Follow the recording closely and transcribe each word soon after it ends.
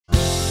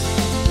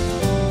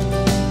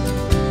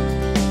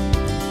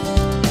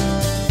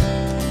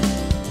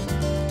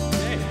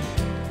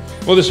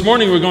Well, this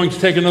morning we're going to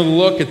take another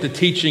look at the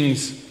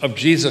teachings of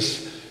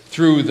Jesus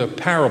through the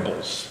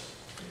parables.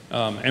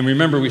 And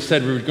remember, we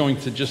said we were going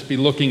to just be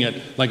looking at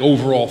like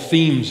overall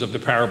themes of the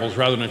parables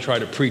rather than try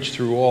to preach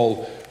through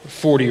all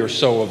 40 or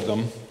so of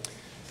them.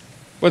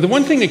 But the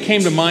one thing that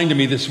came to mind to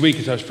me this week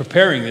as I was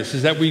preparing this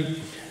is that we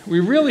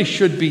really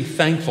should be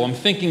thankful. I'm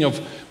thinking of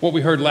what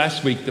we heard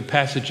last week, the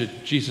passage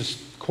that Jesus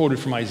quoted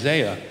from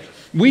Isaiah.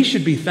 We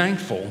should be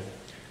thankful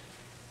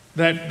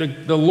that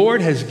the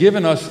Lord has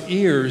given us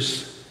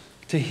ears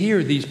to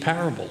hear these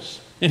parables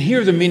and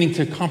hear the meaning,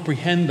 to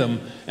comprehend them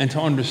and to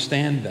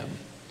understand them.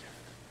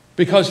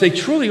 Because they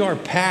truly are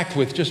packed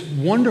with just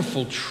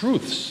wonderful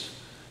truths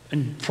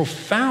and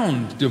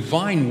profound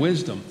divine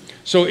wisdom.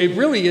 So it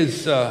really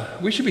is,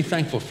 we should be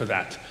thankful for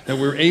that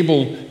we're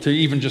able to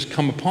even just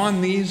come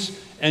upon these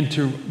and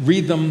to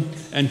read them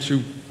and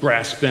to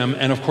grasp them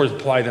and of course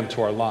apply them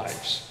to our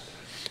lives.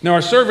 Now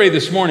our survey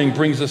this morning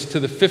brings us to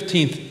the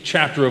 15th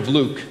chapter of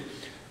Luke,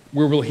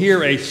 where we'll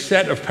hear a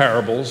set of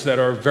parables that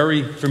are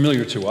very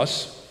familiar to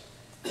us.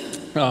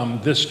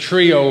 This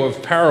trio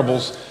of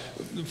parables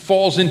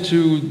falls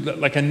into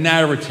like a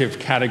narrative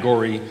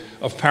category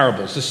of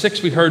parables. The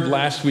six we heard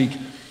last week,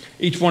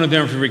 each one of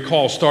them, if you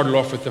recall, started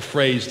off with the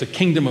phrase, "The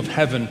kingdom of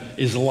heaven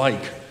is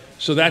like."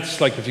 So that's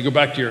like, if you go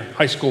back to your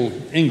high school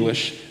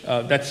English,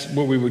 that's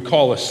what we would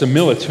call a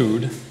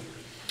similitude.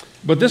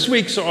 But this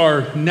week's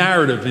are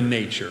narrative in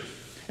nature.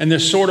 And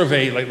there's sort of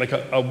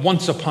a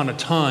once upon a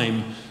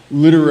time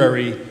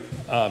literary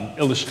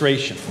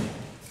illustration.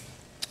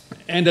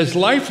 And as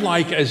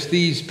lifelike as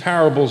these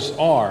parables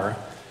are,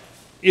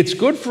 it's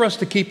good for us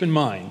to keep in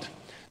mind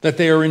that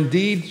they are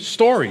indeed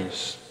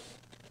stories.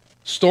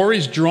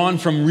 Stories drawn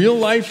from real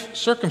life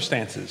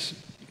circumstances.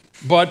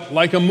 But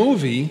like a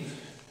movie,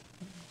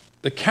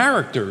 the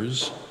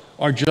characters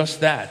are just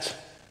that.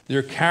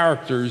 They're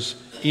characters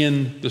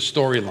in the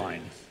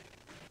storyline.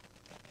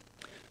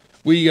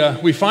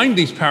 We find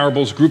these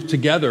parables grouped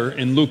together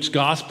in Luke's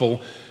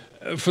gospel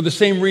for the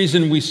same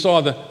reason we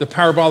saw the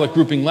parabolic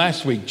grouping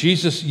last week.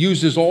 Jesus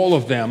uses all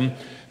of them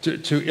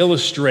to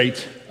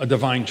illustrate a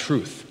divine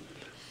truth.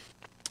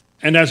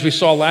 And as we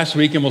saw last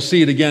week, and we'll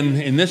see it again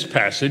in this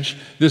passage,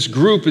 this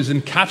group is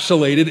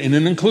encapsulated in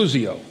an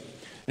inclusio.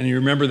 And you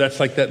remember that's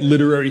like that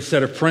literary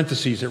set of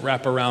parentheses that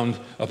wrap around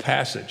a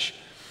passage.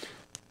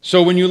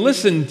 So when you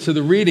listen to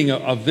the reading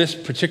of this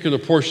particular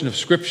portion of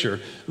Scripture,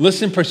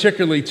 listen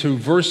particularly to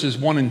verses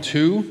 1 and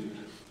 2,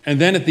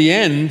 and then at the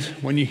end,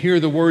 when you hear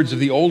the words of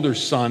the older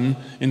son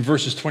in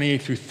verses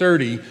 28 through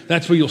 30,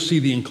 that's where you'll see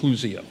the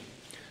inclusio.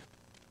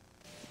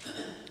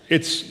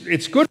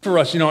 It's good for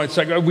us, it's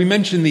like we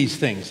mention these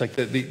things, like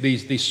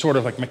these sort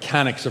of like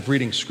mechanics of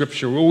reading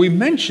Scripture. Well, we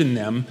mention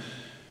them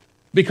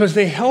because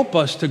they help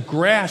us to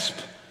grasp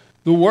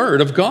the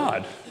Word of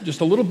God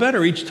just a little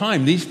better each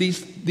time.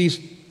 These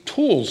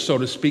tools, so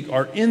to speak,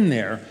 are in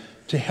there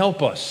to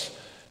help us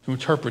to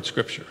interpret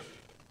Scripture.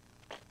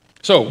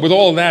 So with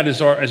all of that as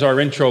our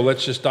intro,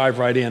 let's just dive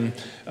right in.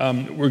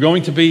 We're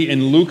going to be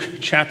in Luke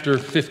chapter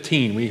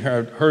 15. We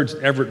heard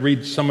Everett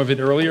read some of it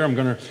earlier. I'm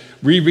going to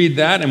reread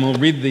that, and we'll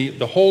read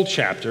the whole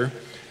chapter.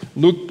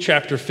 Luke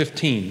chapter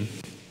 15.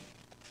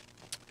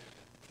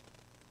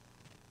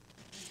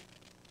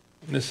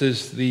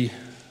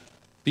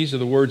 These are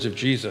the words of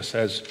Jesus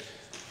as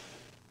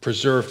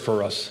preserved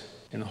for us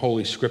in the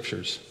Holy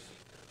Scriptures.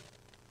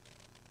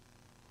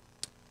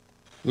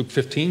 Luke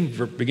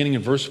 15, beginning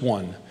in verse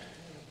 1.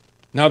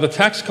 Now the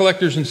tax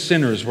collectors and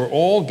sinners were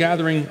all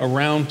gathering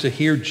around to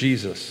hear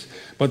Jesus.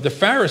 But the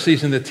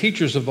Pharisees and the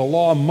teachers of the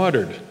law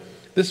muttered,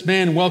 "This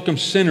man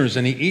welcomes sinners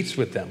and he eats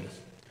with them."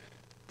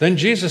 Then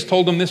Jesus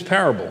told them this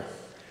parable.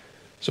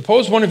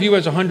 "Suppose one of you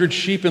has 100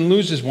 sheep and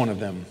loses one of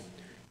them.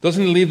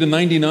 Doesn't he leave the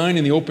 99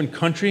 in the open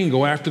country and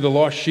go after the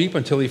lost sheep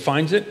until he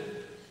finds it?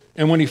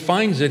 And when he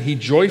finds it, he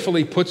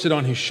joyfully puts it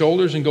on his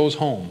shoulders and goes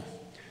home.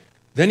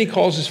 Then he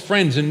calls his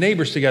friends and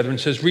neighbors together and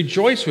says,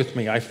 'Rejoice with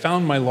me, I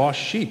found my lost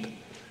sheep.'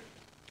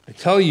 I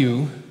tell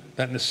you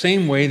that in the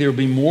same way there will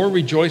be more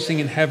rejoicing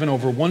in heaven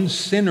over one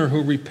sinner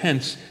who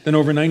repents than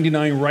over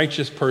 99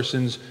 righteous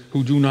persons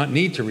who do not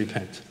need to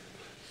repent.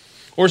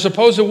 Or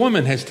suppose a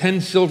woman has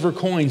 10 silver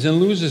coins and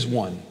loses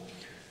one.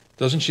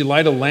 Doesn't she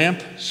light a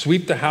lamp,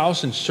 sweep the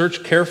house, and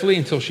search carefully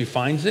until she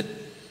finds it?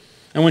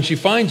 And when she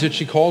finds it,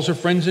 she calls her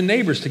friends and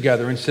neighbors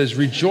together and says,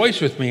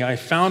 'Rejoice with me, I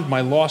found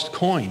my lost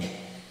coin.'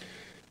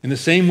 In the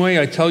same way,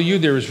 I tell you,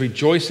 there is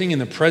rejoicing in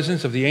the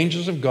presence of the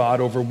angels of God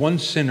over one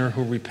sinner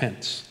who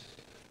repents."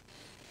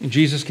 And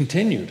Jesus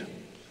continued.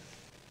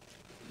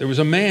 There was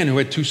a man who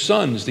had 2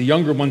 sons. The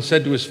younger one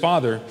said to his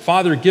father,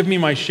 "Father, give me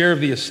my share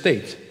of the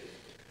estate."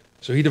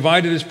 So he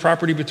divided his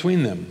property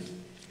between them.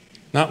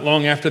 Not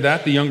long after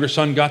that, the younger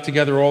son got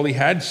together all he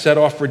had, set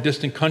off for a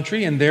distant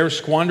country, and there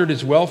squandered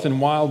his wealth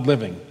in wild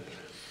living.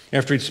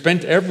 After he'd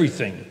spent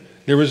everything,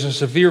 there was a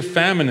severe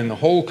famine in the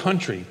whole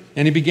country,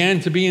 and he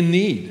began to be in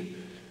need.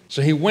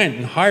 So he went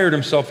and hired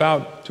himself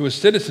out to a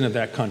citizen of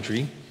that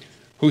country,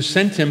 who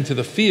sent him to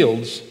the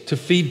fields to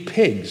feed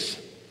pigs.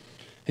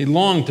 He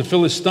longed to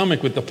fill his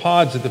stomach with the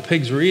pods that the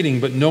pigs were eating,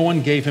 but no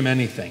one gave him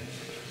anything.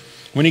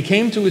 When he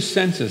came to his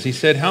senses, he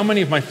said, 'How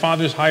many of my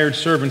father's hired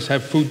servants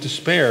have food to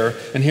spare,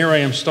 and here I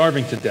am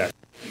starving to death?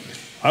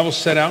 I will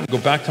set out and go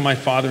back to my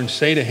father and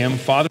say to him,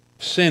 Father, I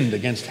have sinned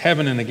against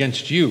heaven and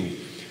against you.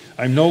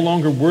 I am no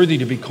longer worthy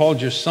to be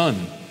called your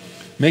son.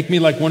 Make me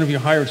like one of your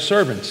hired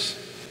servants.'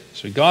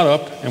 So he got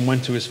up and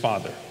went to his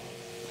father.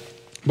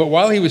 But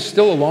while he was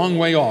still a long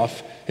way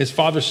off, his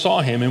father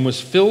saw him and was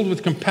filled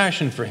with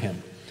compassion for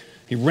him.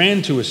 He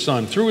ran to his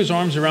son, threw his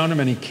arms around him,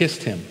 and he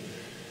kissed him.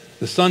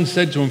 The son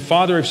said to him,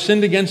 'Father, I've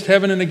sinned against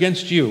heaven and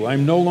against you. I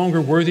am no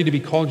longer worthy to be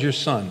called your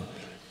son.'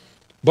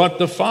 But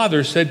the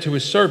father said to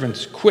his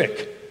servants,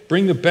 'Quick,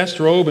 bring the best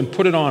robe and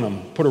put it on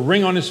him. Put a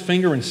ring on his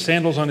finger and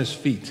sandals on his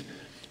feet.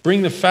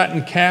 Bring the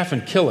fattened calf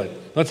and kill it.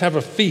 Let's have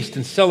a feast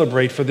and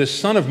celebrate, for this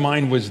son of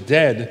mine was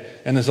dead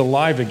and is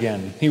alive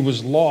again. He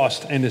was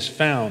lost and is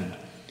found.'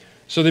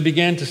 So they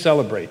began to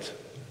celebrate.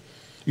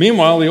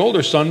 Meanwhile, the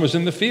older son was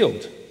in the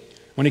field.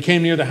 When he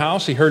came near the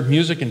house, he heard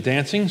music and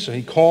dancing, so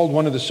he called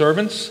one of the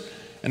servants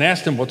and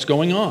asked him, 'What's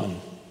going on?'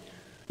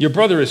 'Your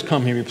brother has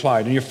come,' he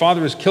replied, 'and your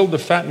father has killed the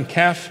fattened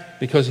calf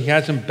because he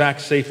has him back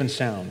safe and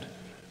sound.'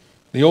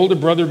 The older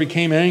brother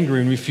became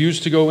angry and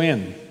refused to go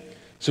in.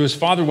 So his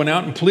father went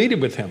out and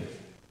pleaded with him.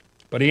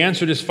 But he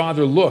answered his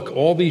father, 'Look,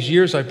 all these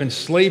years I've been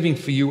slaving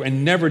for you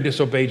and never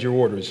disobeyed your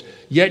orders.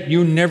 Yet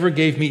you never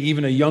gave me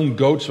even a young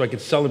goat so I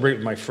could celebrate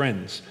with my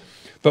friends.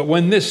 But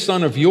when this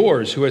son of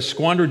yours, who has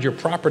squandered your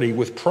property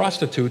with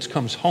prostitutes,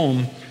 comes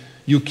home,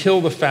 you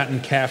kill the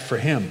fattened calf for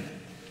him.'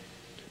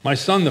 'My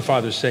son,' the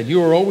father said,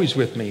 'you are always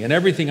with me, and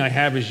everything I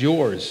have is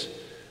yours.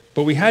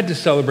 But we had to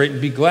celebrate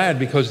and be glad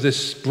because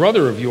this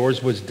brother of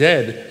yours was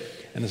dead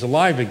and is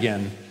alive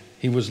again.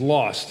 He was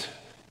lost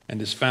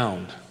and is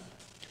found.'"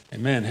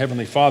 Amen.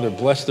 Heavenly Father,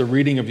 bless the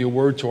reading of your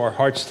word to our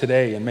hearts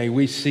today, and may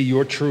we see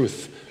your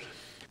truth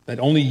that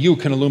only you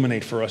can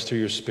illuminate for us through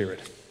your Spirit.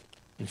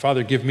 And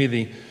Father, give me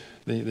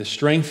the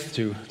strength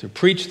to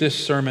preach this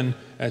sermon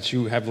as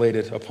you have laid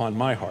it upon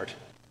my heart.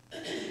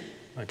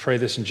 I pray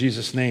this in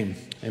Jesus' name.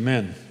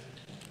 Amen.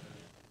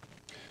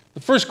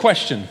 The first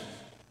question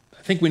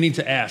I think we need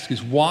to ask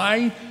is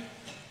why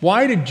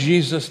did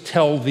Jesus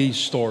tell these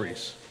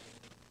stories?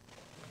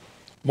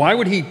 Why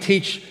would he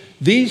teach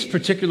these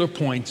particular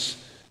points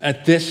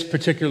at this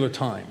particular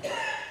time?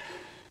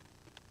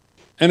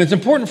 And it's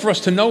important for us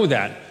to know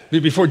that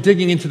before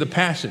digging into the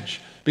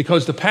passage,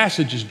 because the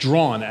passage is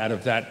drawn out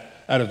of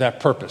that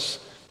purpose.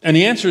 And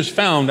the answer is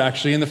found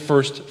actually in the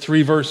first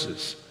 3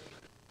 verses.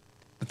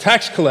 The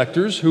tax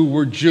collectors, who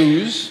were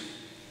Jews,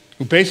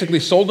 who basically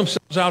sold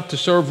themselves out to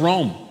serve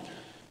Rome.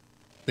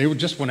 They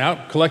just went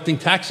out collecting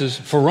taxes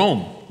for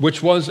Rome,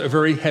 which was a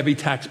very heavy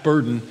tax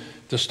burden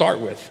to start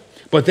with.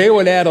 But they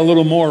would add a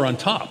little more on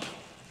top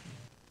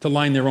to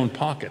line their own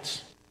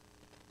pockets.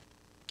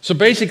 So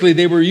basically,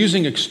 they were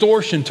using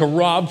extortion to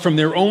rob from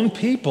their own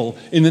people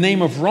in the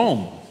name of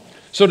Rome.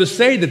 So to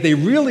say that they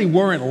really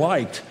weren't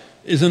liked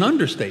is an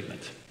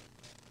understatement.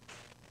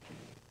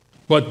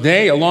 But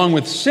they, along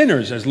with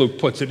sinners, as Luke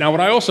puts it. Now,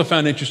 what I also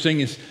found interesting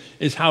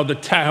is how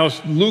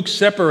Luke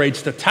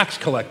separates the tax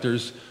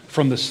collectors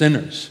from the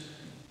sinners.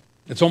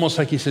 It's almost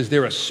like he says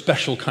they're a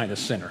special kind of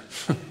sinner.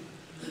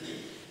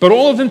 But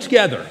all of them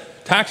together,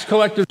 tax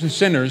collectors and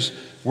sinners,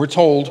 we're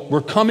told,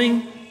 were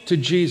coming to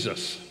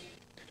Jesus.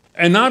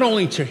 And not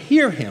only to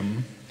hear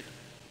him,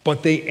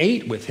 but they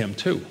ate with him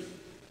too.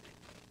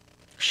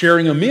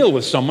 Sharing a meal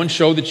with someone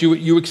showed that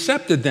you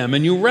accepted them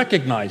and you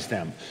recognized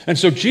them. And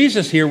so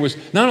Jesus here was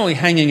not only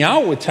hanging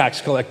out with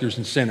tax collectors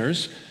and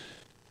sinners,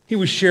 he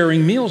was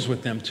sharing meals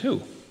with them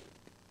too.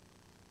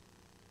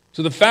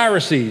 So the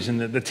Pharisees and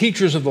the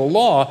teachers of the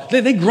law,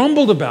 they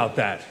grumbled about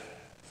that.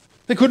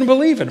 They couldn't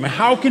believe it. I mean,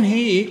 how can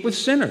he eat with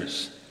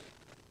sinners?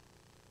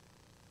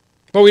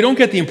 But we don't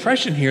get the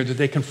impression here that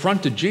they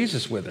confronted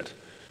Jesus with it.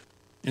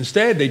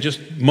 Instead, they just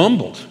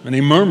mumbled and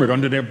they murmured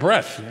under their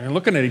breath,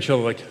 looking at each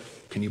other like,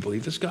 can you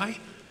believe this guy?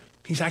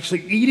 He's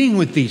actually eating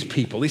with these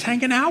people. He's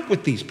hanging out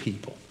with these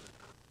people.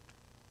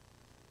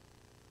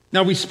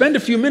 Now, we spend a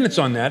few minutes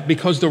on that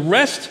because the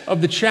rest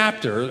of the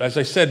chapter, as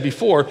I said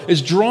before,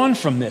 is drawn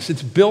from this.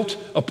 It's built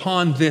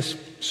upon this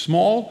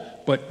small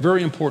but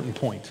very important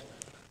point.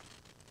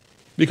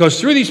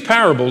 Because through these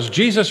parables,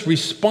 Jesus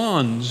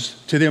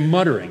responds to their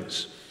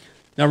mutterings.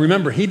 Now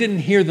remember, he didn't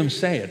hear them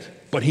say it,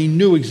 but he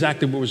knew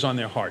exactly what was on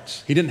their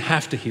hearts. He didn't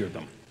have to hear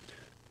them.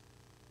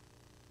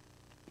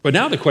 But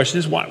now the question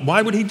is,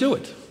 why would he do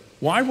it?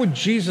 Why would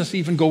Jesus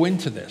even go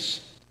into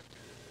this?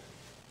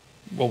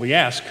 Well, we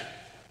ask,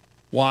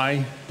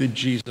 why did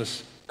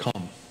Jesus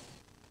come?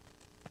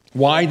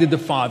 Why did the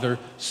Father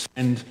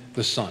send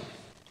the Son?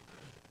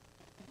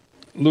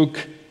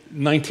 Luke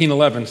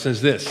 19:11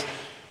 says this,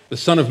 "The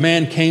Son of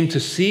Man came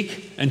to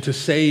seek and to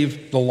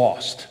save the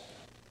lost."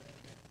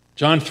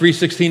 John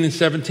 3:16 and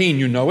 17,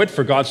 you know it,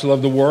 "For God so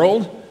loved the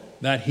world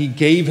that he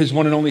gave his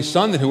one and only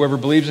Son, that whoever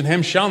believes in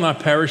him shall not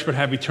perish but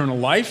have eternal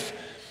life.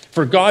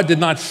 For God did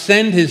not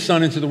send his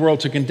Son into the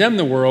world to condemn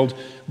the world,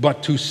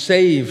 but to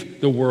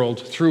save the world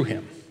through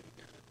him."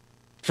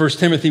 1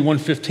 Timothy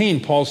 1:15,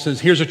 Paul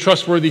says, "Here's a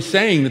trustworthy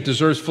saying that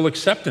deserves full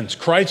acceptance.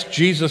 Christ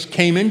Jesus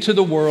came into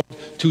the world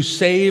to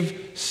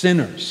save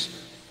sinners,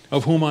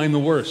 of whom I am the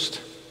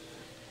worst.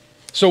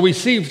 So we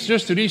see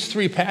just through these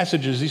three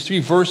passages, these three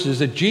verses,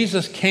 that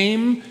Jesus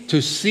came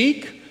to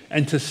seek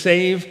and to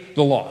save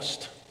the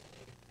lost.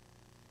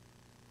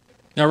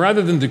 Now,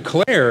 rather than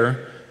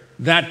declare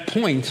that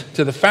point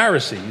to the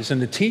Pharisees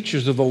and the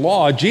teachers of the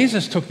law,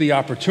 Jesus took the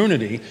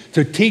opportunity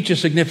to teach a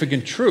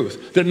significant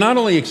truth that not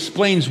only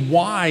explains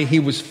why he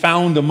was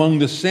found among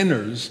the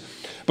sinners,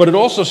 but it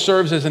also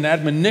serves as an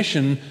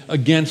admonition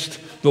against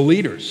the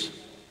leaders.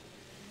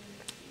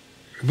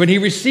 But he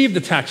received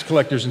the tax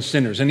collectors and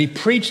sinners, and he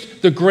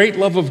preached the great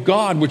love of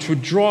God, which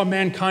would draw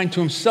mankind to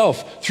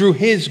himself through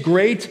his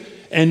great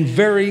and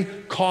very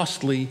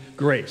costly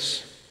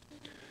grace.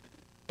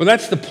 But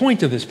that's the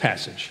point of this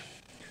passage.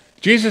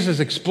 Jesus is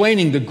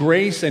explaining the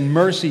grace and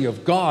mercy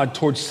of God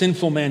towards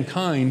sinful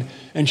mankind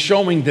and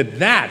showing that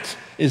that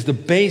is the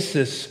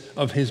basis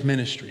of his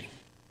ministry.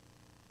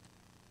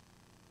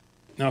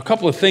 Now, a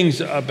couple of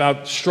things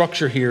about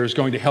structure here is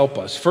going to help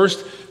us.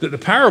 First, that the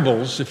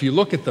parables, if you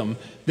look at them,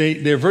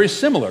 they're very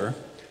similar,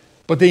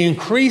 but they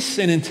increase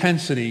in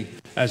intensity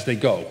as they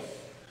go.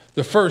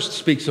 The first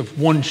speaks of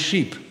one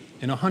sheep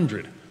in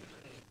 100.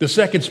 The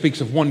second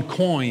speaks of one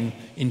coin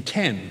in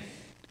 10.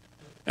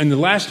 And the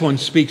last one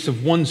speaks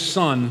of one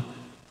son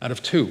out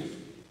of 2.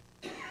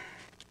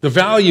 The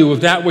value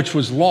of that which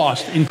was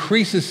lost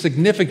increases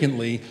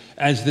significantly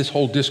as this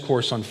whole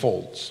discourse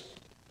unfolds.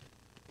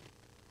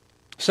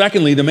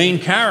 Secondly, the main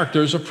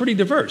characters are pretty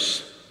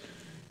diverse.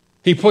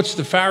 He puts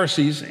the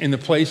Pharisees in the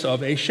place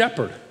of a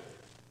shepherd.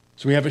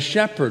 So we have a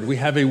shepherd, we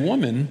have a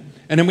woman,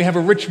 and then we have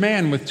a rich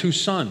man with 2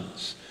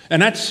 sons.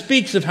 And that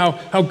speaks of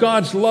how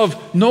God's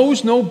love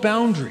knows no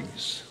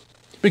boundaries,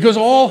 because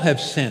all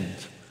have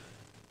sinned.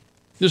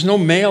 There's no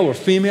male or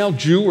female,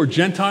 Jew or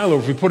Gentile, or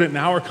if we put it in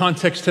our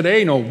context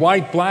today, no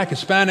white, black,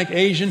 Hispanic,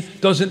 Asian,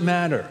 doesn't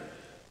matter.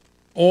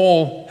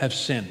 All have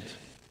sinned.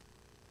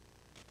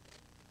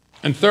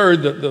 And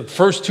third, the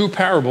first 2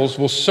 parables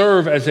will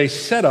serve as a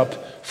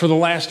setup for the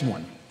last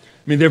one.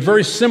 I mean, they're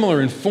very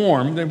similar in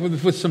form,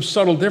 with some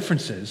subtle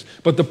differences,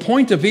 but the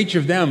point of each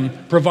of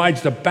them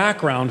provides the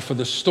background for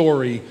the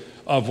story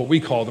of what we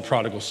call the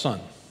prodigal son.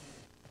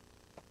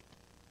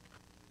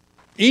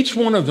 Each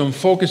one of them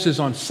focuses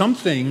on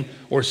something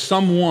or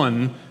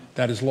someone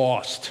that is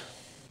lost.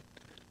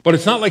 But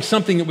it's not like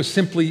something that was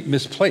simply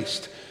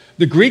misplaced.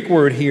 The Greek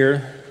word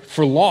here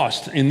for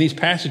lost in these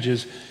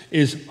passages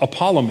is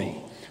apollume,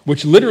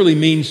 which literally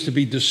means to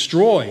be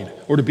destroyed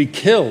or to be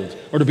killed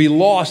or to be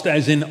lost,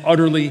 as in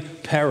utterly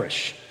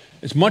perish.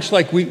 It's much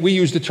like we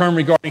use the term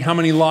regarding how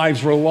many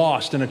lives were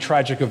lost in a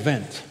tragic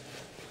event.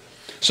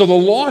 So the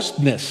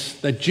lostness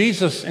that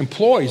Jesus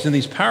employs in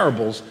these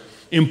parables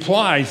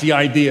implies the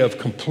idea of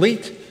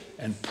complete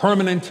and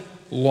permanent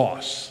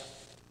loss.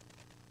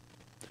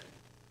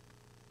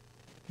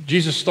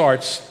 Jesus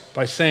starts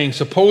by saying,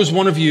 suppose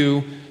one of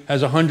you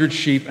has 100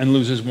 sheep and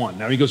loses one.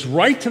 Now he goes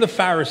right to the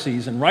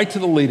Pharisees and right to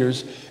the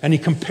leaders, and he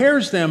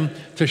compares them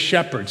to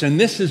shepherds, and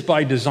this is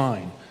by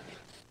design.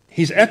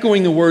 He's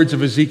echoing the words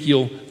of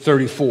Ezekiel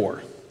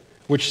 34,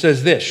 which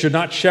says this: should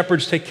not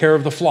shepherds take care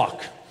of the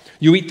flock?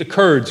 You eat the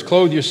curds,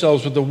 clothe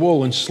yourselves with the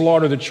wool, and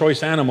slaughter the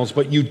choice animals,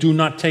 but you do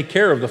not take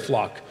care of the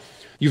flock.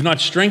 You've not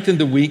strengthened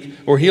the weak,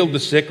 or healed the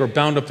sick, or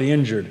bound up the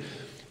injured.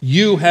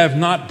 You have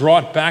not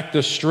brought back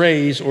the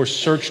strays, or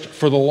searched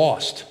for the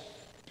lost.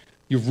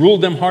 You've ruled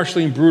them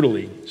harshly and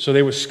brutally, so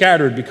they were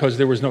scattered because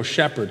there was no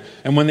shepherd.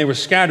 And when they were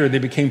scattered, they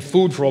became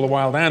food for all the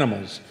wild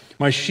animals.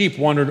 My sheep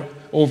wandered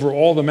over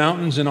all the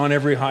mountains and on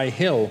every high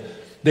hill.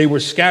 They were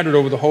scattered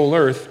over the whole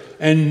earth,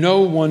 and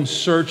no one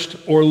searched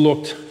or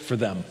looked for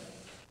them.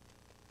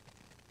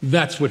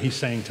 That's what he's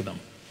saying to them.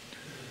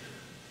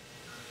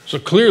 So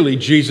clearly,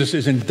 Jesus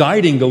is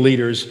indicting the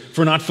leaders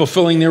for not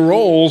fulfilling their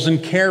roles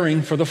and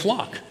caring for the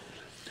flock.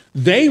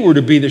 They were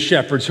to be the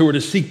shepherds who were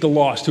to seek the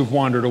lost who've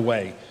wandered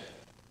away.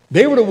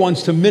 They were the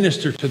ones to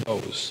minister to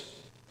those.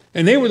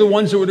 And they were the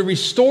ones that were to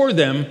restore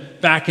them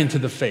back into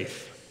the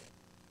faith.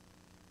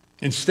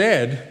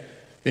 Instead,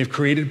 they've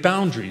created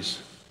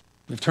boundaries.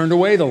 They've turned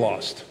away the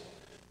lost,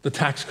 the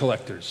tax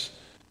collectors,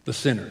 the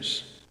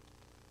sinners.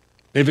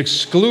 They've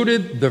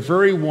excluded the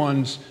very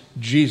ones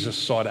Jesus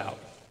sought out.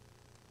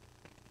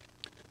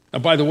 Now,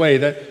 by the way,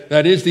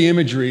 that is the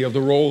imagery of the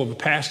role of the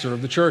pastor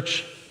of the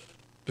church,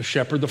 to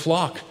shepherd the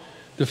flock,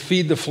 to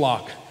feed the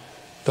flock,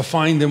 to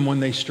find them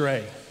when they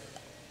stray.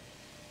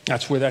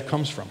 That's where that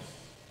comes from.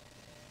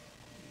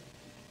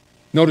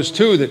 Notice,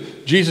 too,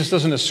 that Jesus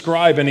doesn't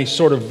ascribe any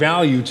sort of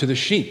value to the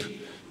sheep.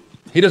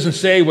 He doesn't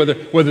say whether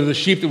the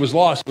sheep that was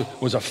lost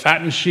was a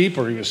fattened sheep,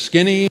 or he was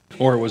skinny,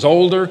 or it was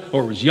older,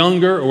 or it was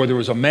younger, or there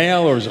was a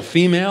male or it was a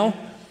female.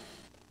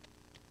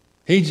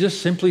 He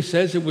just simply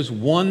says it was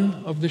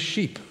one of the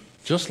sheep,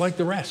 just like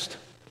the rest.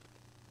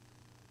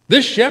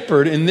 This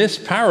shepherd in this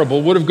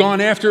parable would have gone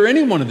after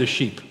any one of the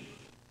sheep.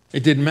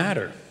 It didn't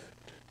matter.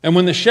 And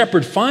when the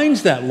shepherd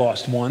finds that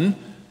lost one,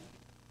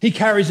 he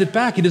carries it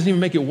back. He doesn't even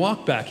make it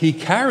walk back. He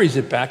carries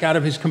it back out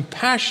of his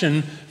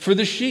compassion for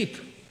the sheep.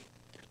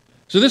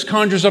 So this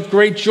conjures up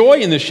great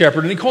joy in the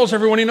shepherd, and he calls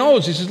everyone he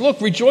knows. He says, look,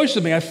 rejoice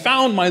with me. I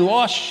found my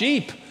lost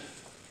sheep.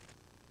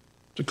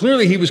 So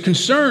clearly he was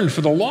concerned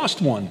for the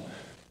lost one,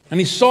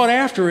 and he sought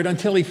after it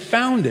until he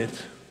found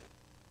it,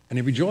 and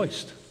he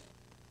rejoiced.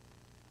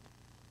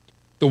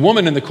 The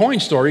woman in the coin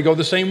story go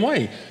the same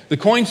way. The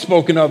coin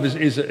spoken of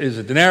is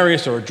a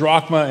denarius or a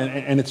drachma,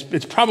 and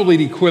it's probably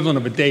the equivalent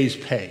of a day's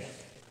pay.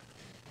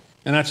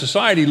 In that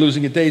society,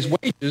 losing a day's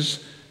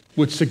wages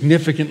would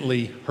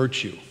significantly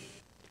hurt you.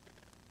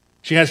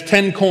 She has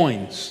 10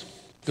 coins.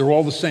 They're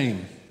all the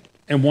same,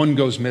 and one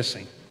goes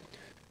missing.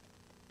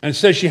 And it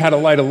says she had to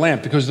light a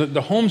lamp because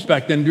the homes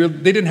back then,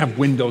 they didn't have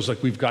windows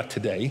like we've got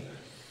today.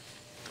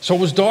 So it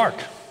was dark.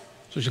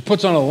 So she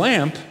puts on a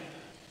lamp,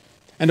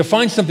 and to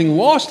find something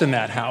lost in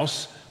that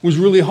house was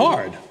really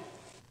hard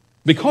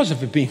because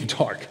of it being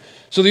dark.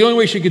 So the only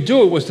way she could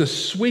do it was to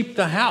sweep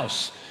the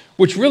house,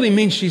 which really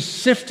means she's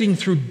sifting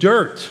through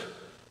dirt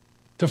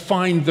to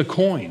find the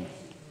coin.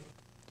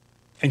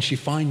 And she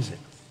finds it.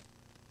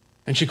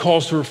 And she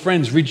calls to her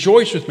friends,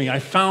 rejoice with me, I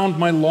found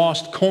my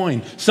lost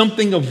coin.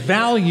 Something of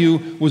value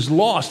was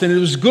lost, and it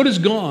was as good as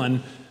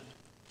gone,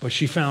 but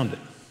she found it.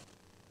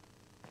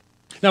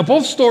 Now,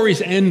 both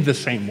stories end the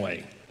same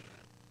way.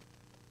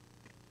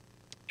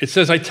 It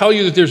says, I tell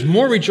you that there's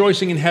more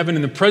rejoicing in heaven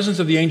in the presence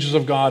of the angels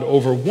of God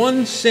over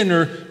one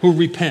sinner who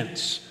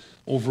repents.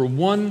 Over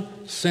one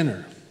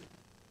sinner.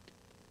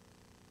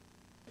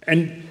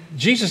 And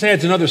Jesus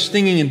adds another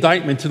stinging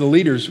indictment to the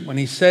leaders when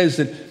he says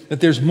that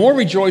there's more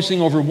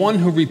rejoicing over one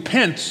who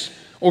repents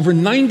over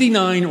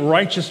 99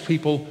 righteous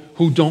people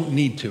who don't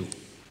need to.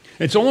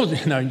 It's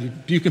almost, now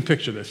you can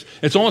picture this.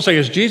 It's almost like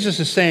as Jesus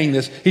is saying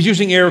this, he's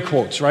using air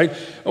quotes, right?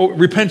 Oh,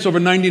 repents over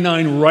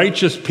 99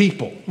 righteous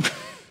people.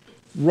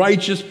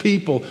 Righteous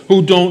people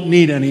who don't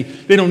need any,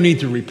 they don't need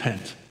to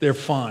repent. They're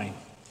fine.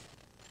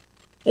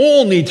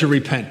 All need to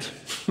repent.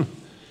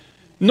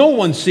 No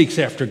one seeks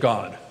after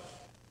God.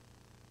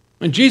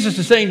 And Jesus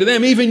is saying to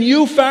them, even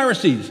you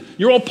Pharisees,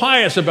 you're all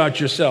pious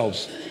about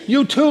yourselves.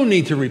 You too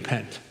need to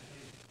repent.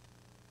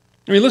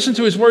 I mean, listen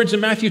to his words in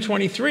Matthew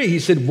 23. He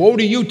said, woe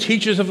to you,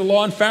 teachers of the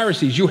law and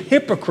Pharisees, you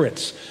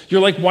hypocrites. You're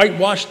like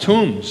whitewashed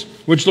tombs,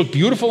 which look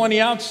beautiful on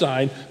the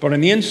outside, but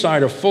on the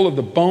inside are full of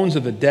the bones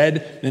of the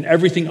dead and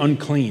everything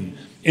unclean.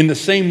 In the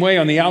same way,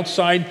 on the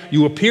outside,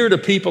 you appear to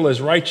people as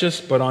righteous,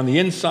 but on the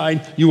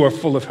inside, you are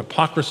full of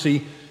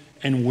hypocrisy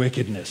and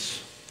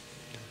wickedness.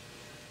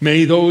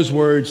 May those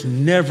words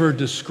never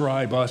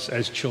describe us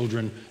as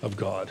children of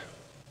God.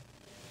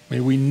 May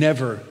we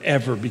never,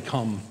 ever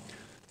become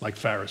like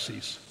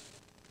Pharisees.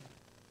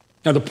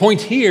 Now, the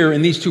point here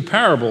in these two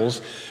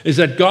parables is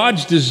that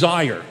God's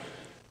desire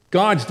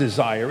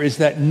is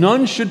that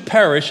none should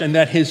perish and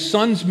that his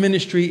Son's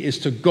ministry is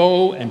to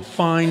go and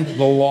find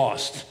the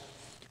lost.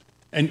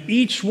 And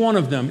each one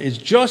of them is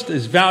just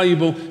as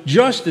valuable,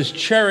 just as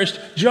cherished,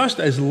 just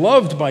as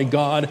loved by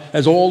God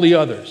as all the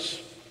others.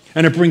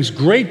 And it brings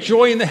great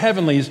joy in the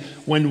heavenlies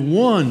when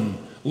one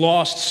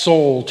lost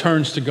soul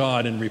turns to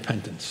God in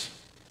repentance.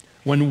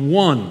 When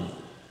one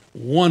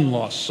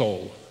lost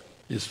soul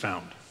is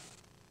found.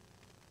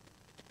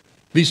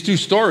 These two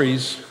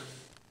stories,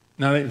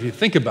 now if you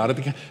think about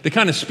it, they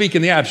kind of speak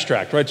in the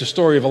abstract, right? It's a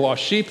story of a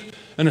lost sheep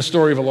and a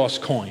story of a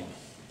lost coin.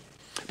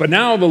 But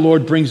now the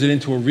Lord brings it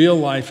into a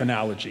real-life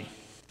analogy.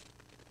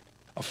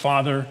 A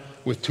father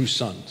with two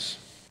sons.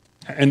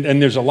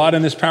 And there's a lot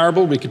in this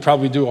parable. We could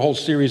probably do a whole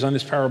series on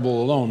this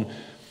parable alone.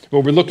 But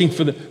we're looking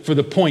for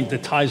the point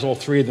that ties all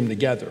three of them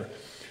together.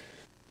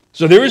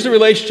 So there is a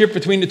relationship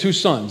between the two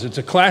sons. It's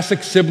a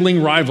classic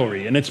sibling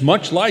rivalry. And it's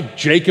much like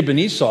Jacob and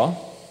Esau,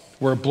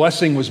 where a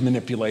blessing was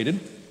manipulated.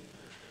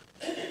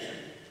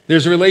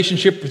 There's a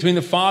relationship between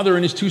the father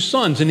and his two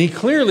sons. And he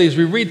clearly, as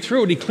we read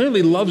through it, he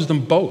clearly loves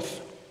them both.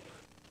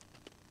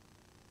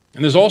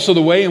 And there's also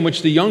the way in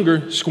which the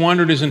younger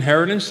squandered his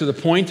inheritance to the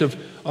point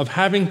of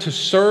having to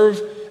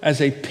serve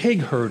as a pig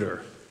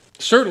herder.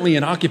 Certainly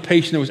an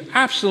occupation that was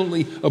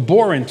absolutely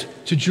abhorrent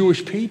to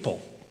Jewish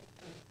people.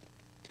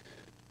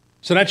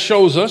 So that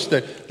shows us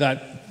that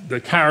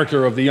the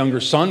character of the younger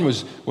son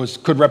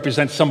could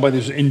represent somebody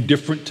who's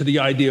indifferent to the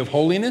idea of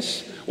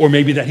holiness, or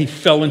maybe that he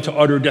fell into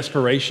utter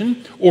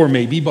desperation, or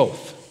maybe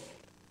both.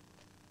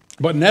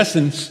 But in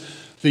essence,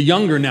 the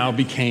younger now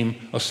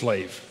became a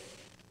slave.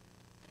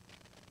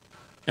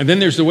 And then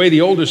there's the way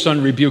the older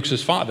son rebukes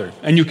his father.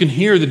 And you can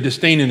hear the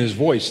disdain in his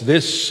voice.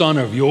 This son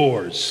of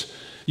yours,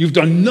 you've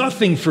done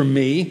nothing for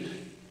me,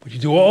 but you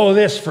do all of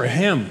this for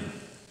him.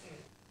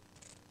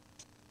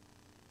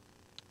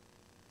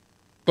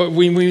 But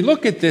when we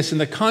look at this in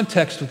the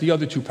context of the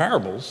other two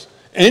parables,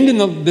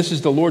 and this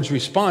is the Lord's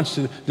response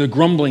to the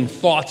grumbling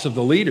thoughts of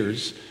the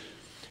leaders,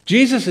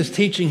 Jesus is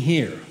teaching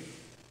here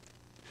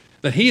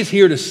that he is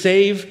here to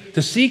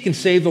seek and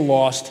save the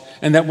lost,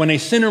 and that when a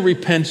sinner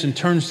repents and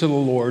turns to the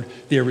Lord,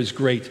 there is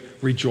great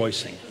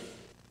rejoicing.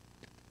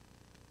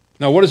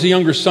 Now, what does the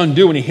younger son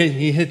do when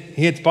he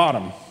hits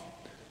bottom?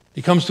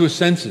 He comes to his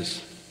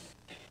senses.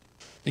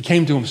 He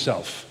came to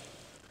himself.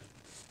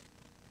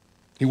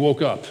 He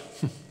woke up.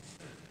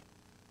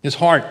 His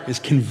heart is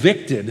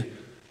convicted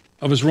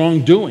of his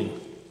wrongdoing,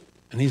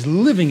 and he's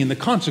living in the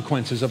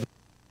consequences of it.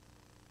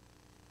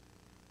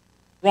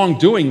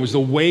 Wrongdoing was the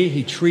way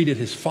he treated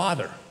his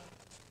father.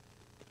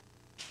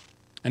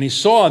 And he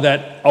saw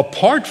that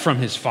apart from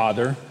his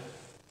father,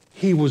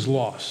 he was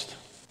lost.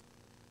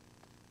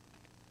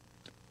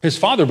 His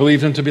father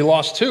believed him to be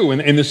lost too,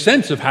 in the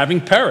sense of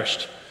having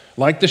perished,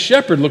 like the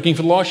shepherd looking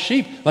for the lost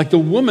sheep, like the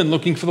woman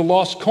looking for the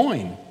lost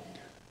coin.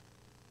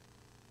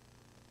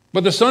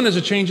 But the son has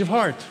a change of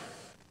heart,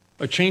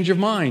 a change of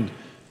mind.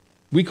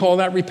 We call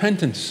that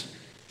repentance.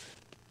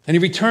 And he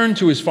returned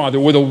to his father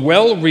with a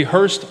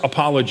well-rehearsed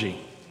apology.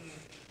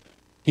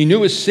 He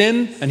knew his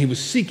sin, and he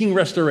was seeking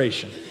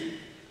restoration.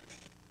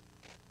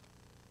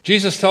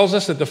 Jesus tells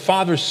us that the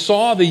father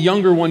saw the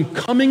younger one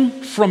coming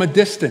from a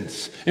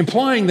distance,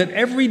 implying that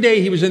every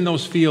day he was in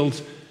those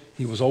fields,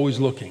 he was always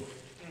looking.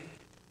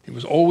 He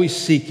was always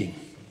seeking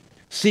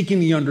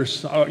the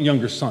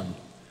younger son.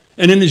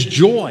 And in his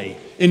joy,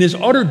 in his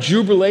utter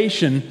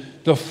jubilation,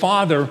 the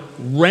father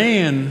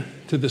ran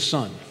to the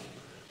son.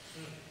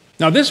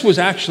 Now, this was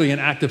actually an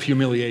act of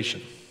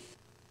humiliation.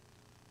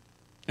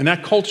 In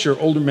that culture,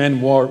 older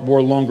men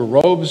wore longer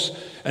robes,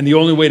 and the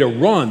only way to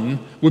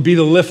run would be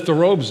to lift the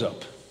robes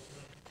up.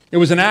 It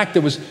was an act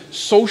that was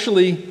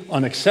socially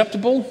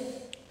unacceptable,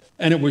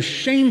 and it was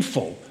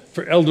shameful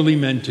for elderly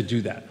men to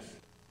do that.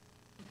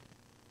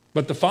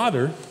 But the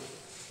father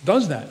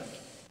does that.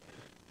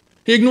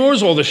 He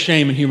ignores all the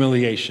shame and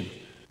humiliation,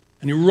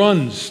 and he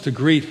runs to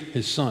greet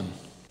his son.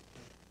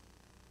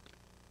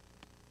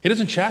 He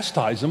doesn't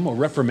chastise him or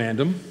reprimand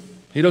him.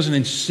 He doesn't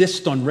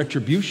insist on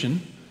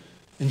retribution.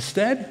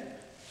 Instead,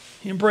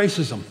 he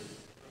embraces him.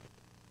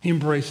 He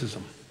embraces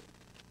him.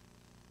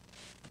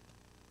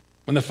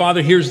 When the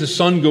father hears the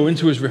son go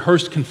into his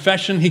rehearsed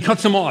confession, he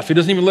cuts him off. He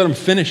doesn't even let him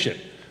finish it.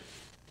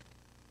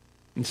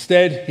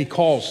 Instead, he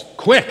calls,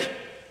 "Quick!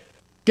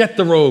 Get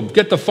the robe,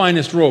 get the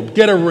finest robe,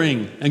 get a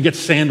ring, and get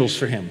sandals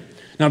for him."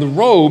 Now, the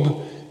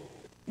robe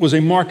was a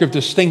mark of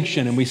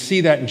distinction, and we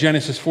see that in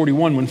Genesis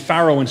 41 when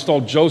Pharaoh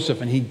installed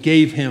Joseph and he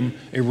gave him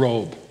a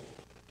robe.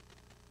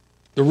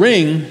 The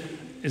ring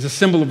is a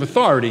symbol of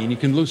authority, and you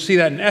can see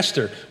that in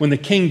Esther when the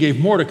king gave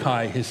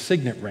Mordecai his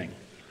signet ring.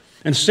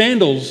 And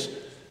sandals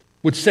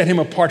would set him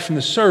apart from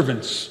the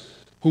servants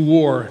who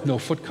wore no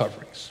foot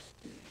coverings.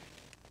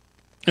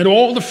 And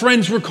all the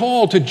friends were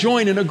called to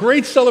join in a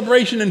great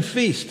celebration and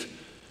feast,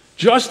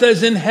 just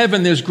as in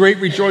heaven there's great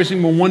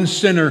rejoicing when one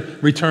sinner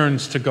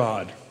returns to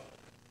God.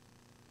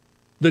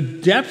 The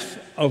depth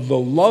of the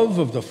love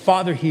of the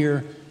Father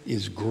here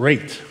is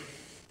great.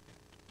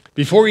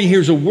 Before he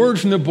hears a word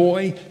from the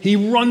boy, he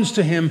runs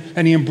to him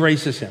and he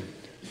embraces him.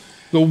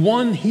 The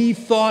one he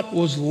thought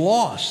was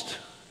lost,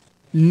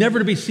 never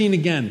to be seen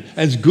again,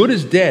 as good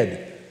as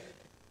dead,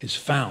 is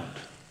found.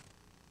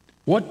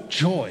 What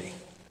joy.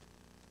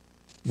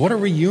 What a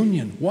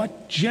reunion.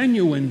 What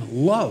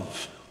genuine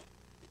love.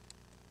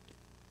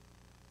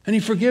 And he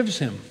forgives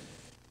him.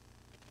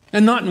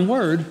 And not in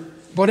word,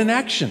 but in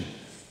action.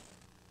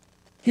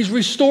 He's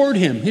restored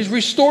him. He's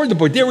restored the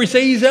boy. Dare we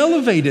say he's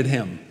elevated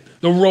him.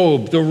 The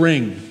robe, the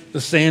ring,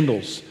 the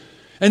sandals.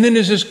 And then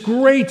there's this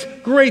great,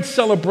 great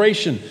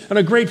celebration and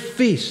a great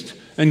feast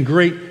and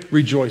great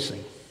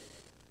rejoicing.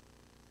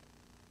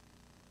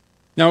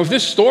 Now, if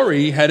this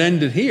story had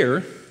ended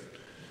here,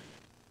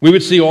 we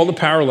would see all the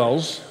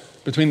parallels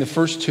between the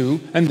first two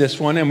and this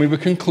one, and we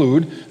would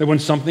conclude that when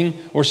something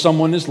or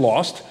someone is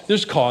lost,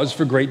 there's cause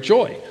for great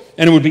joy.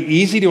 And it would be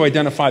easy to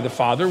identify the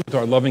Father with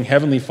our loving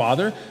Heavenly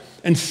Father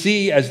and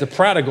see us as the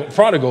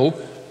prodigal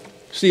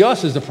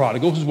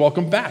who's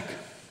welcomed back.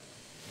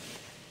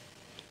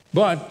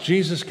 But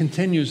Jesus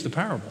continues the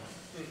parable,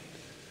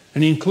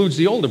 and he includes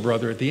the older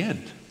brother at the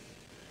end.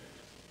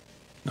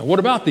 Now, what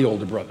about the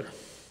older brother?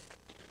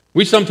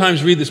 We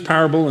sometimes read this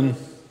parable and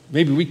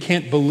maybe we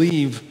can't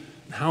believe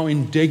how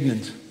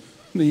indignant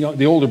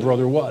the older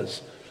brother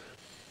was.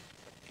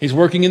 He's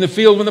working in the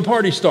field when the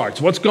party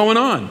starts. What's going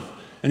on?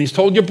 And he's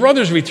told, your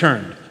brother's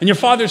returned and your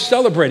father's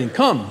celebrating.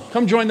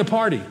 Come join the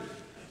party.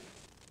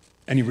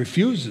 And he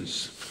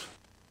refuses.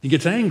 He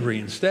gets angry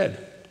instead.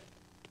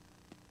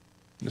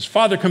 And his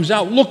father comes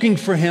out looking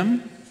for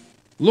him,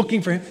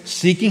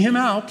 seeking him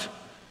out.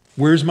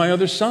 Where's my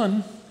other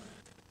son?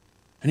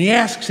 And he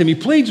asks him, he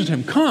pleads with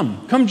him,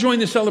 come join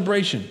the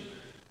celebration.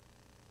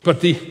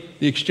 But the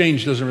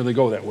exchange doesn't really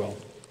go that well.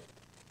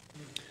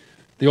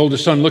 The older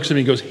son looks at him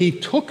and goes, he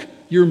took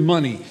your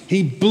money.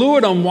 He blew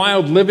it on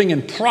wild living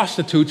and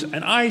prostitutes,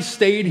 and I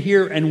stayed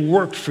here and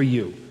worked for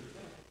you.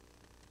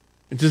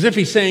 It's as if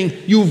he's saying,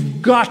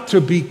 you've got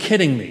to be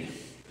kidding me.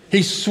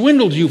 He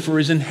swindled you for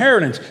his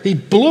inheritance. He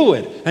blew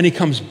it, and he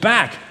comes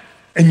back,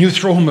 and you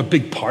throw him a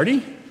big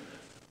party?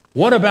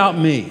 What about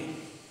me?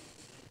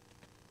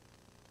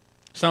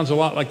 Sounds a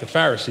lot like the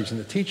Pharisees and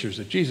the teachers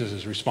that Jesus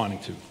is responding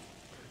to.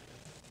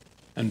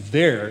 And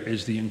there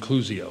is the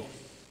inclusio.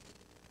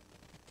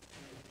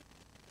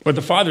 But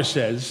the father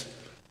says,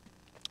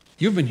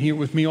 you've been here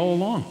with me all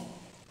along.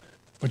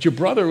 But your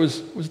brother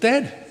was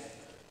dead.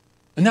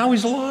 And now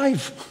he's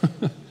alive.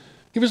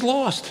 He was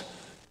lost.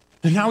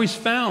 And now he's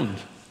found.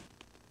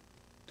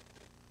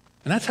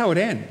 And that's how it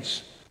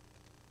ends.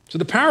 So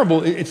the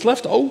parable, it's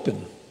left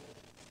open.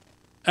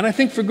 And I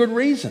think for good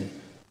reason.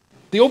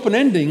 The open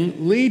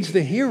ending leads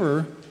the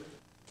hearer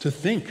to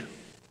think.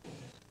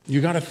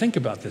 You got to think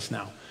about this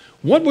now.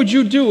 What would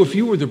you do if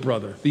you were the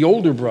brother, the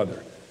older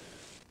brother?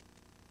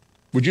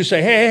 Would you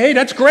say, hey,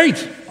 that's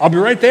great. I'll be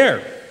right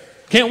there.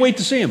 Can't wait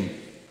to see him.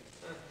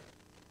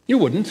 You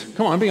wouldn't.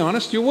 Come on, be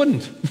honest. You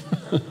wouldn't.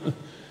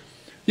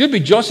 You'd be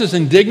just as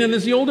indignant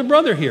as the older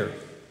brother here.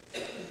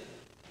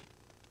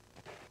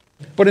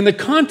 But in the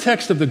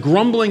context of the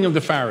grumbling of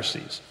the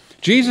Pharisees,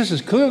 Jesus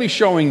is clearly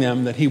showing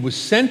them that he was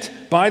sent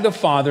by the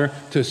Father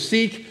to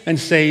seek and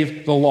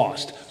save the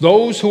lost.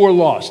 Those who are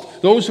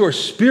lost. Those who are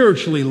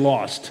spiritually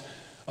lost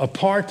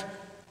apart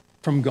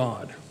from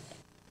God.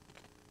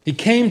 He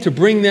came to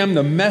bring them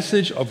the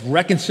message of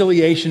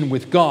reconciliation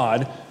with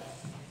God,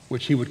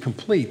 which he would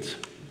complete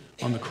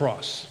on the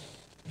cross.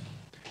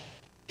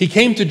 He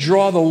came to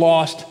draw the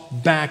lost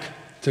back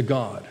to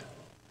God,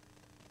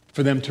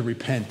 for them to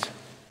repent.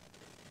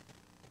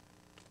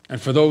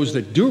 And for those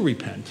that do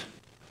repent,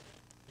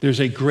 there's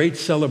a great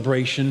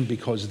celebration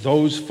because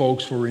those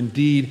folks were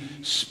indeed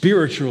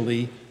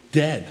spiritually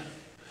dead.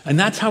 And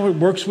that's how it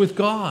works with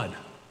God.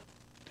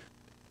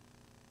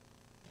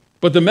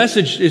 But the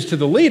message is to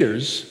the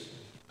leaders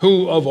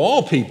who, of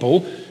all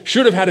people,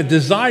 should have had a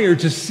desire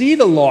to see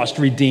the lost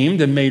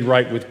redeemed and made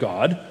right with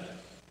God.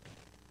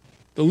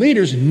 The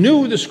leaders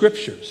knew the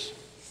scriptures.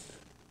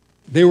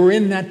 They were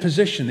in that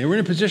position. They were in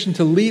a position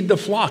to lead the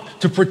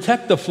flock, to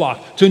protect the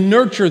flock, to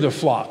nurture the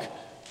flock,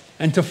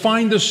 and to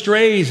find the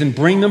strays and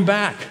bring them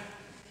back.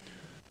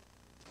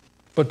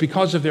 But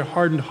because of their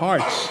hardened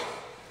hearts,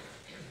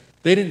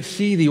 they didn't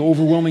see the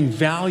overwhelming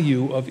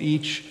value of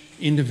each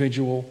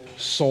individual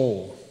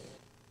soul.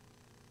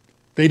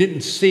 They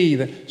didn't see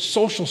that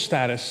social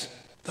status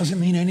doesn't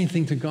mean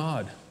anything to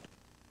God.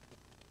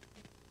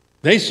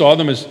 They saw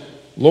them as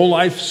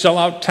low-life,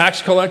 sellout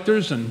tax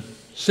collectors and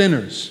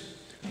sinners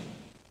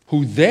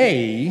who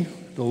they,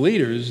 the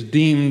leaders,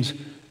 deemed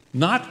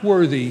not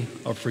worthy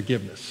of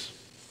forgiveness.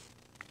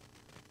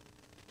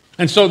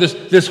 And so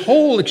this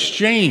whole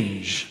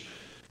exchange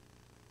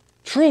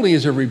truly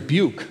is a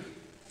rebuke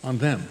on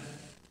them.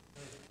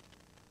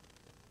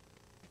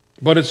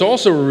 But it's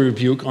also a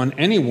rebuke on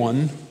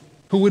anyone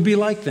who would be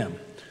like them.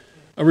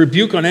 A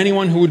rebuke on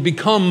anyone who would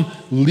become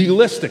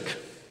legalistic.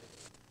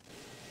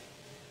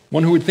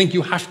 One who would think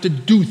you have to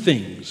do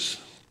things.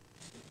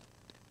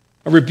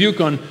 A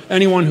rebuke on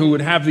anyone who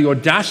would have the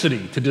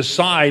audacity to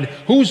decide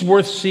who's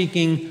worth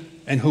seeking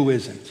and who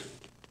isn't.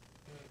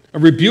 A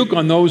rebuke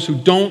on those who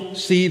don't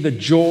see the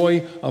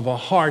joy of a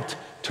heart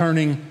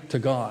turning to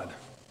God.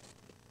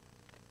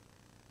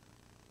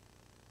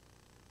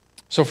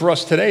 So for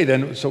us today,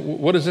 then, so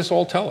what does this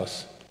all tell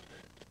us?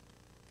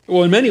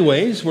 Well, in many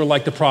ways, we're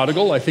like the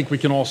prodigal. I think we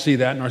can all see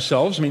that in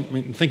ourselves. I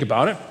mean, think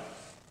about it.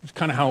 It's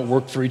kind of how it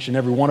worked for each and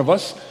every one of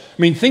us.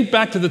 I mean, think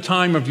back to the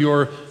time of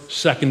your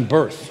second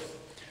birth.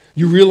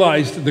 You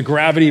realized the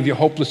gravity of your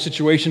hopeless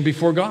situation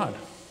before God.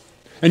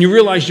 And you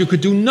realized you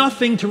could do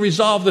nothing to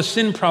resolve the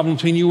sin problem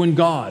between you and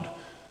God.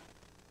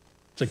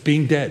 It's like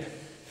being dead.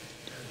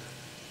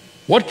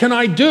 What can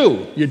I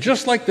do? You're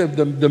just like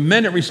the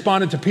men that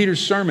responded to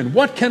Peter's sermon.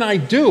 What can I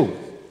do?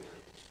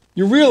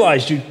 You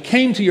realized you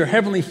came to your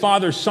heavenly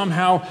Father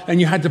somehow and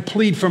you had to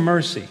plead for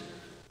mercy.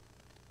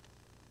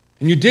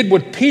 And you did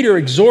what Peter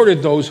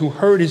exhorted those who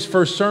heard his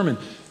first sermon.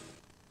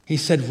 He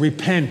said,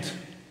 repent,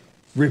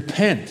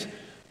 repent.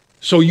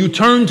 So you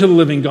turn to the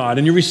living God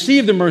and you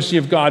receive the mercy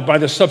of God by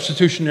the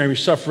substitutionary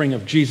suffering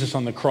of Jesus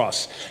on the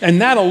cross.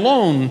 And that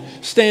alone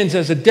stands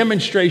as a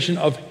demonstration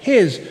of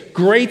his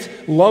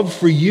great love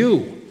for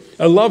you,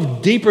 a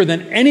love deeper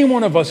than any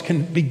one of us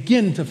can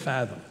begin to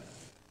fathom.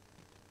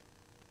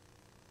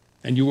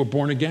 And you were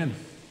born again.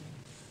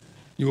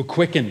 You were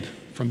quickened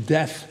from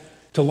death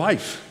to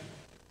life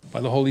by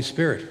the Holy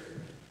Spirit.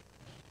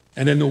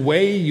 And then the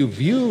way you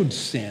viewed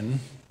sin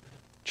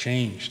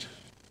changed.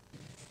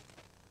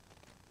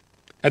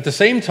 At the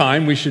same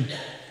time, we should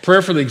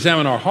prayerfully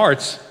examine our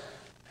hearts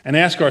and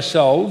ask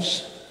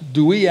ourselves,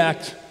 do we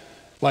act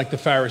like the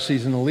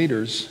Pharisees and the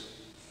leaders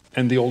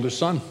and the older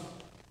son?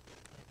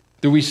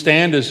 Do we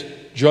stand as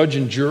judge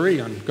and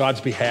jury on God's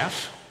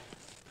behalf?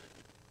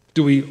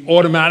 Do we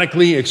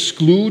automatically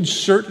exclude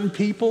certain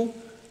people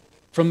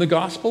from the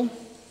gospel?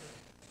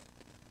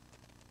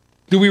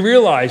 Do we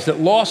realize that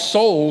lost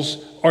souls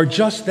are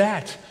just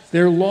that?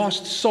 They're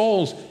lost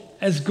souls,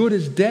 as good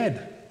as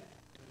dead.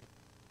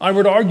 I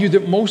would argue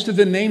that most of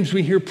the names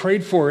we hear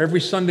prayed for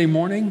every Sunday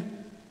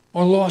morning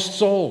are lost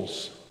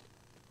souls.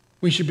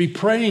 We should be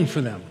praying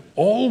for them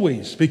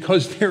always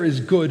because they're as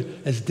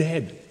good as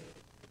dead.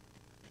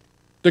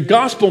 The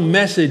gospel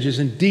message is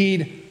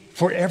indeed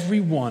for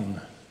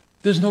everyone.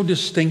 There's no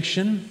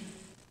distinction.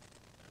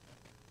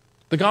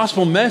 The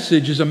gospel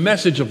message is a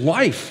message of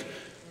life.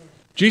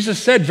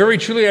 Jesus said, very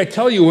truly I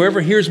tell you,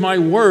 whoever hears my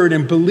word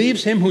and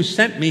believes him who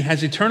sent me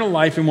has eternal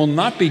life and will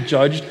not be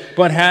judged,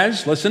 but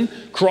has, listen,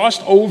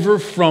 crossed over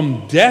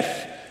from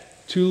death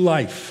to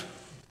life.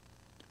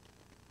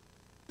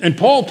 And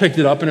Paul picked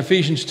it up in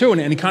Ephesians 2,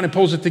 and he kind of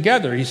pulls it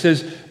together. He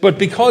says, but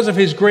because of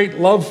his great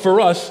love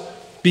for us,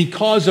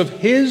 because of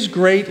his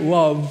great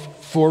love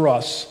for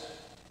us,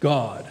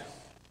 God,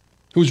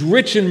 who's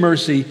rich in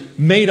mercy,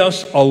 made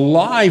us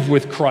alive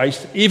with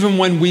Christ, even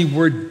when we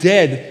were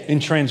dead in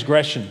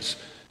transgressions.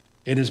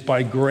 It is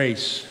by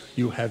grace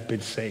you have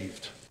been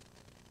saved.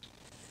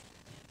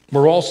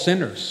 We're all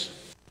sinners,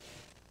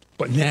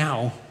 but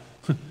now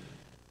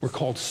we're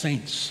called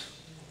saints.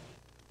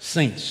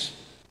 Saints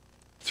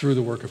through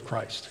the work of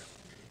Christ.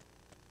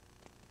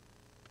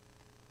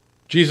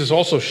 Jesus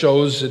also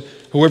shows that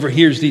whoever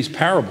hears these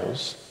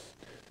parables,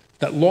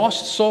 that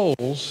lost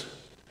souls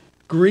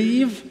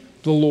grieve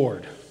the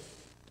Lord.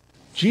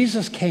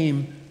 Jesus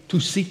came to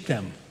seek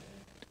them.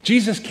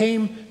 Jesus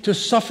came to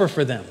suffer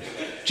for them.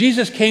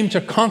 Jesus came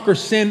to conquer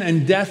sin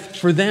and death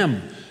for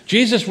them.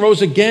 Jesus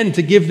rose again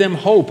to give them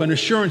hope and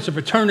assurance of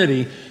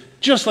eternity,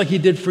 just like he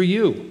did for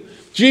you.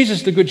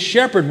 Jesus, the Good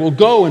Shepherd, will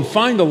go and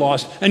find the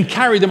lost and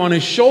carry them on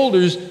his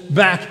shoulders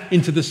back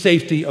into the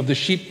safety of the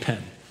sheep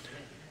pen.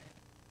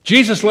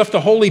 Jesus left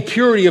the holy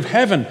purity of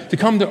heaven to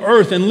come to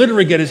earth and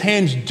literally get his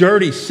hands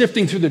dirty,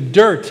 sifting through the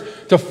dirt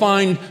to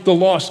find the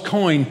lost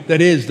coin that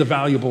is the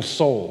valuable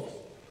soul.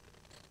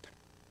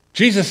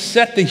 Jesus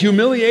set the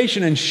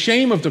humiliation and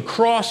shame of the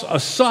cross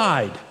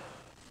aside,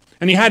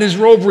 and he had his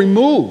robe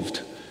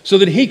removed so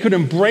that he could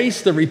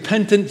embrace the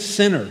repentant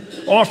sinner,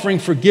 offering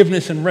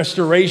forgiveness and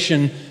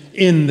restoration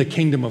in the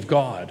kingdom of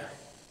God.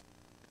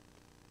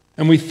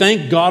 And we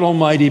thank God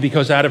Almighty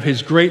because out of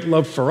his great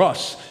love for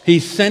us, he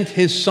sent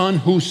his Son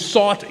who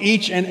sought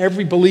each and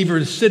every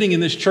believer sitting in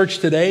this church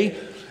today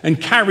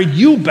and carried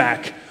you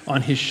back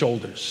on his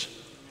shoulders.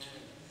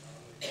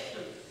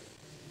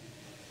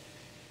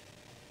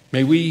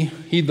 May we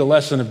heed the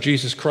lesson of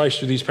Jesus Christ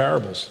through these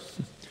parables.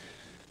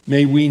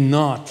 May we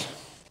not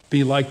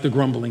be like the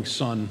grumbling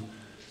son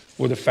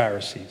or the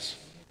Pharisees.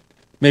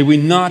 May we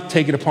not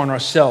take it upon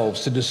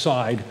ourselves to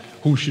decide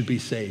who should be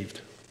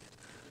saved.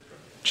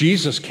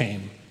 Jesus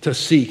came to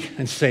seek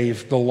and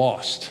save the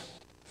lost.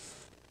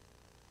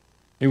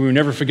 May we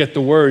never forget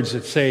the words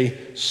that say,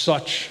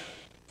 such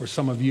were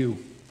some of you.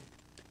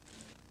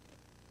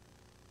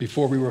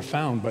 Before we were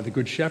found by the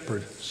Good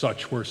Shepherd,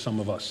 such were some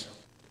of us.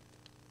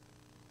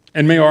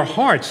 And may our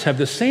hearts have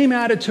the same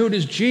attitude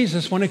as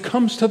Jesus when it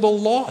comes to the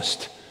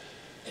lost.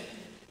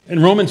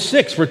 In Romans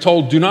 6, we're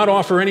told, do not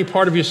offer any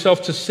part of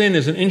yourself to sin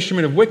as an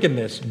instrument of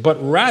wickedness, but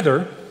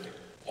rather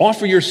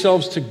offer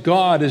yourselves to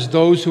God as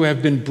those who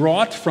have been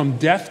brought from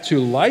death to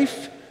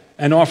life,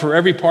 and offer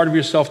every part of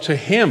yourself to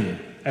him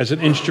as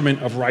an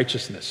instrument of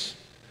righteousness.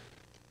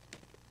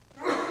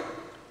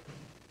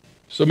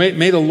 So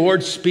may the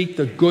Lord speak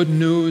the good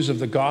news of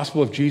the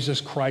gospel of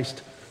Jesus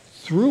Christ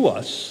through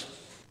us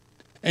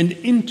and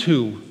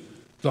into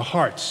the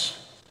hearts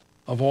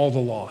of all the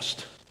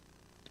lost.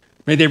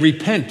 May they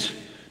repent,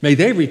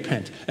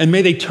 and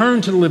may they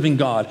turn to the living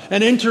God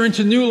and enter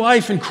into new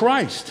life in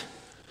Christ.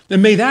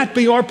 And may that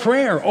be our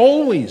prayer,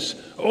 always,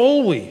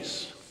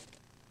 always.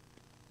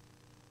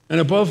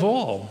 And above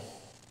all,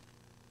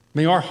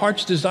 may our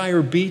heart's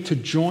desire be to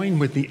join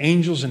with the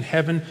angels in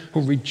heaven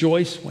who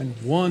rejoice when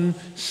one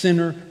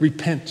sinner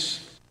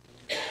repents.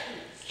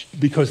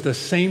 Because the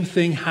same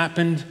thing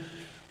happened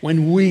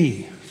when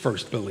we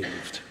first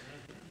believed.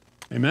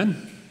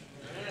 Amen?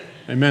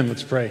 Amen.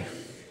 Let's pray.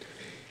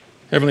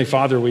 Heavenly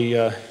Father,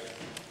 we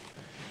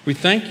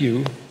thank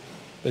you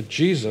that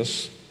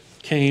Jesus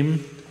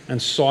came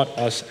and sought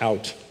us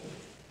out.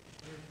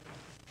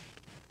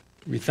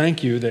 We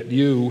thank you that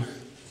you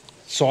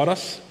sought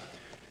us,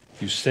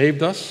 you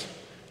saved us,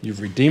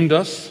 you've redeemed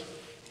us,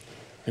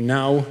 and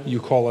now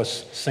you call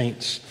us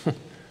saints.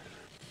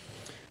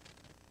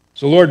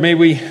 So Lord, may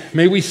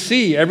we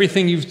see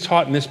everything you've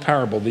taught in this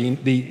parable,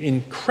 the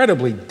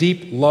incredibly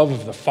deep love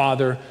of the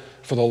Father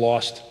for the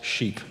lost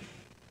sheep.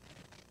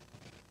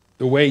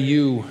 The way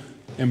you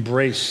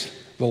embrace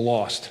the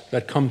lost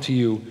that come to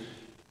you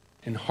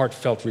in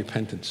heartfelt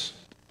repentance.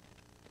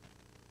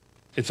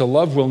 It's a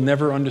love we'll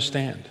never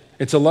understand.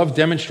 It's a love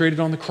demonstrated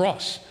on the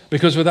cross,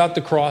 because without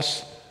the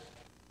cross,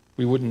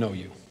 we wouldn't know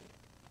you.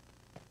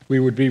 We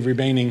would be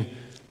remaining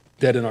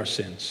dead in our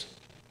sins.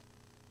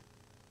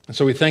 And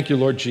so we thank you,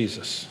 Lord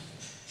Jesus.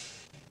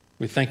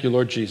 We thank you,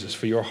 Lord Jesus,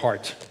 for your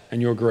heart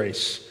and your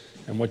grace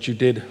and what you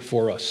did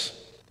for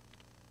us.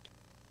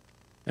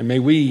 And may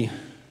we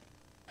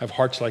have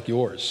hearts like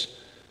yours,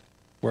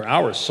 where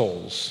our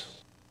souls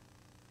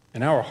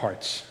and our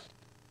hearts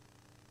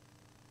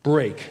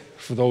break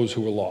for those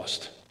who are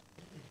lost.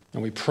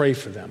 And we pray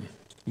for them.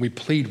 We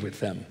plead with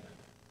them.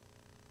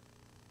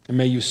 And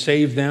may you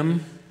save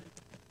them,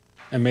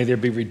 and may there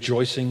be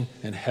rejoicing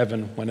in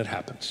heaven when it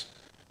happens.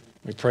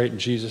 We pray it in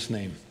Jesus'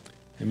 name.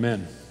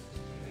 Amen.